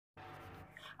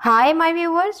Hi my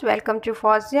viewers, welcome to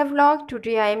Fozia Vlog.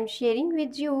 Today I am sharing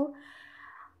with you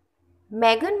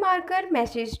Meghan Markle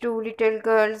message to little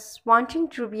girls wanting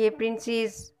to be a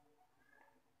princess.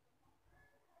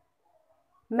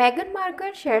 Meghan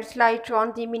Markle sheds light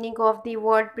on the meaning of the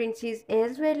word princess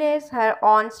as well as her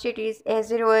own status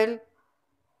as a royal.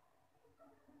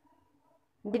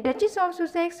 The Duchess of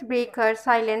Sussex breaks her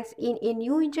silence in a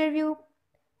new interview.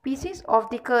 Pieces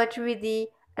of the cut with the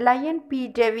Allison P.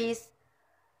 Davis.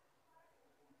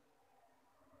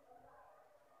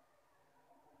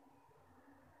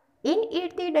 In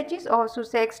it, the Duchess of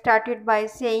Sussex started by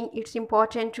saying it's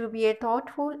important to be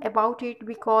thoughtful about it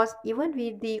because even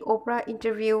with the Oprah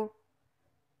interview,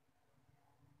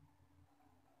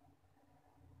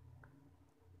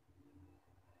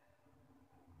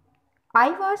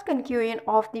 I was conscious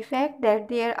of the fact that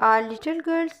there are little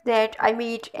girls that I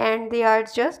meet and they are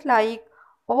just like,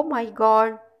 oh my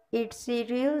god, it's a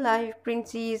real life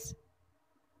princess.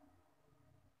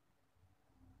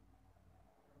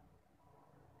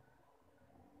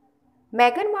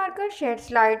 Meghan Markle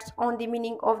sheds lights on the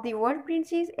meaning of the word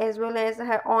princess as well as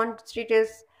her own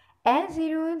status as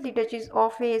a royal, the Duchess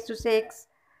of Sussex.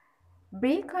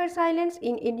 Break her silence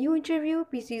in a new interview.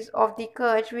 Pieces of the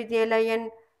Curse with the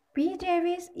Lion. P.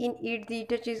 Davis in it, the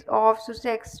Duchess of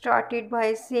Sussex started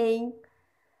by saying,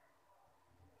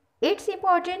 it's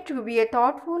important to be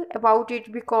thoughtful about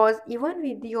it because even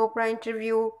with the Oprah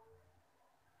interview,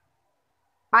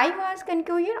 I was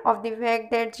conscious of the fact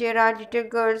that there are little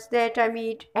girls that I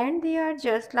meet and they are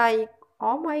just like,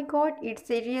 oh my god,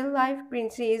 it's a real life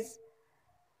princess.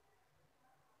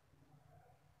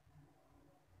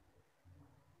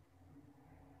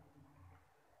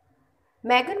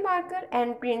 Meghan Markle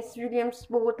and Prince William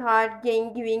both are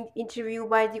giving interview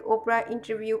by the Oprah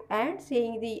interview and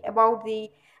saying about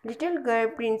the little girl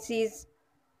princess.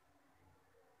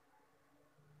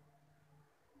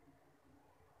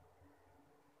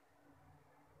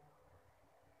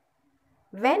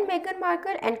 When Meghan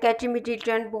Markle and Kate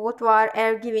Middleton both were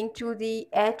giving to the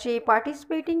HA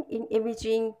participating in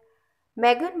imaging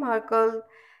Meghan Markle.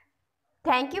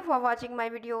 Thank you for watching my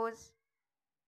videos.